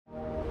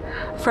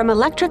From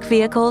electric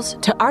vehicles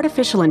to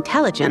artificial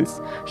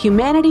intelligence,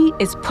 humanity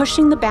is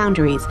pushing the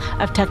boundaries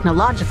of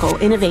technological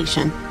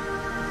innovation.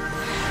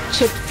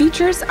 Chip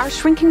features are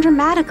shrinking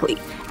dramatically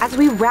as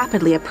we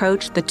rapidly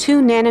approach the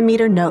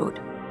 2-nanometer node.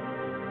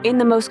 In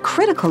the most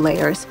critical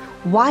layers,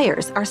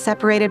 wires are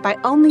separated by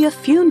only a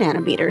few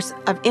nanometers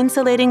of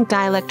insulating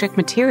dielectric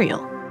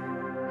material.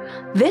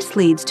 This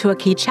leads to a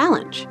key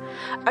challenge,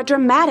 a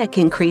dramatic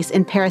increase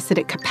in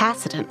parasitic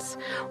capacitance,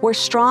 where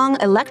strong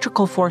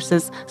electrical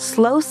forces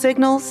slow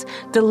signals,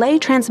 delay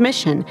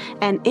transmission,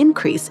 and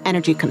increase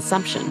energy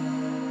consumption.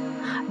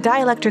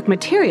 Dielectric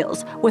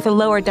materials with a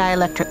lower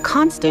dielectric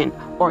constant,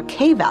 or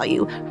K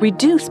value,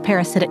 reduce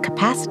parasitic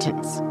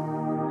capacitance.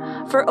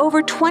 For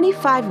over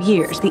 25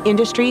 years, the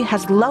industry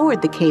has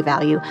lowered the K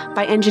value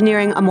by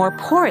engineering a more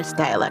porous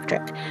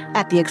dielectric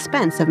at the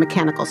expense of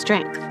mechanical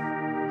strength.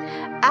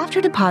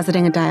 After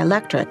depositing a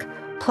dielectric,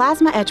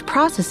 plasma etch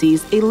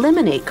processes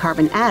eliminate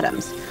carbon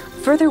atoms,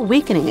 further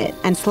weakening it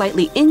and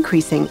slightly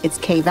increasing its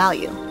K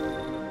value.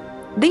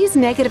 These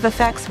negative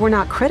effects were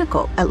not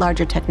critical at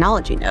larger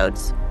technology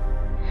nodes.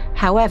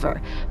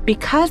 However,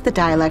 because the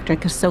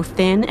dielectric is so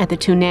thin at the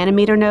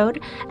 2-nanometer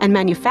node and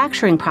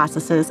manufacturing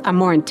processes are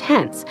more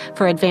intense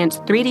for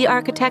advanced 3D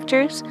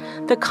architectures,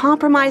 the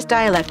compromised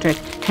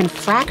dielectric can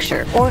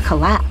fracture or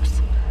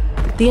collapse.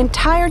 The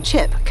entire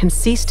chip can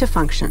cease to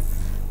function.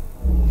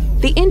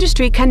 The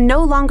industry can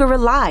no longer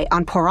rely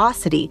on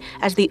porosity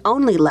as the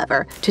only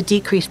lever to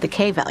decrease the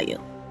K value.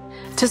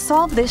 To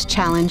solve this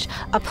challenge,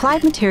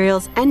 Applied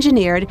Materials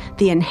engineered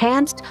the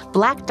enhanced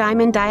black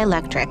diamond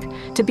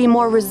dielectric to be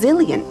more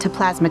resilient to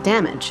plasma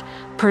damage,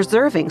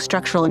 preserving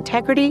structural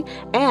integrity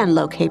and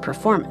low K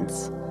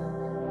performance.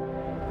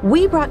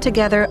 We brought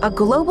together a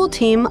global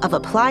team of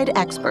applied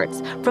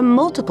experts from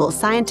multiple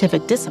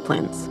scientific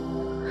disciplines.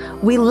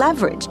 We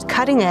leveraged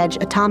cutting-edge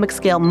atomic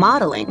scale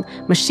modeling,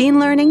 machine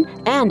learning,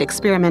 and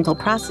experimental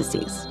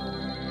processes.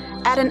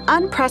 At an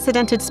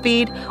unprecedented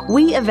speed,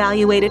 we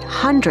evaluated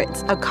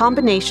hundreds of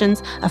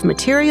combinations of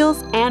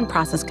materials and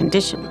process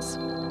conditions.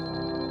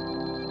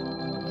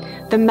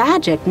 The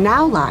magic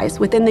now lies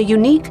within the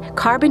unique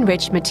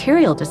carbon-rich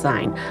material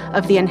design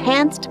of the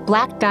enhanced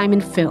black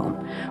diamond film,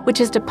 which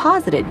is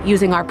deposited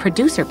using our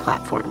producer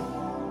platform.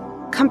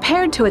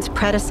 Compared to its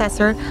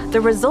predecessor,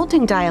 the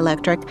resulting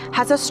dielectric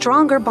has a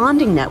stronger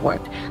bonding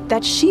network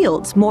that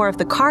shields more of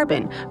the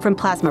carbon from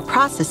plasma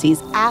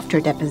processes after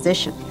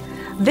deposition.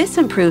 This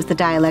improves the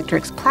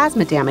dielectric's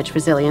plasma damage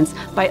resilience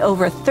by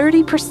over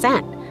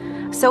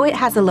 30%, so it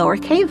has a lower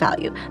K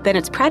value than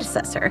its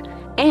predecessor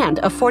and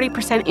a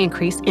 40%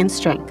 increase in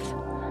strength.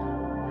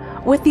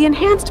 With the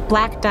enhanced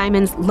black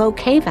diamond's low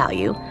K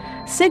value,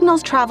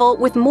 signals travel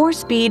with more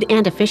speed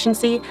and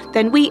efficiency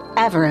than we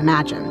ever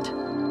imagined.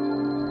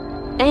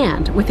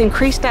 And with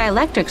increased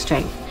dielectric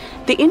strength,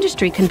 the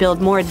industry can build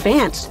more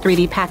advanced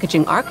 3D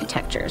packaging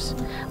architectures,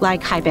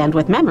 like high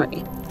bandwidth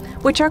memory,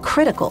 which are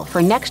critical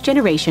for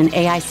next-generation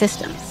AI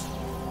systems.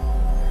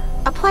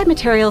 Applied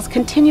Materials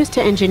continues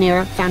to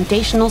engineer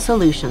foundational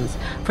solutions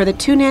for the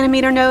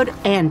 2-nanometer node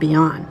and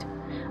beyond,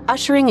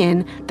 ushering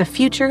in the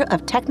future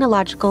of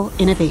technological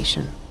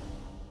innovation.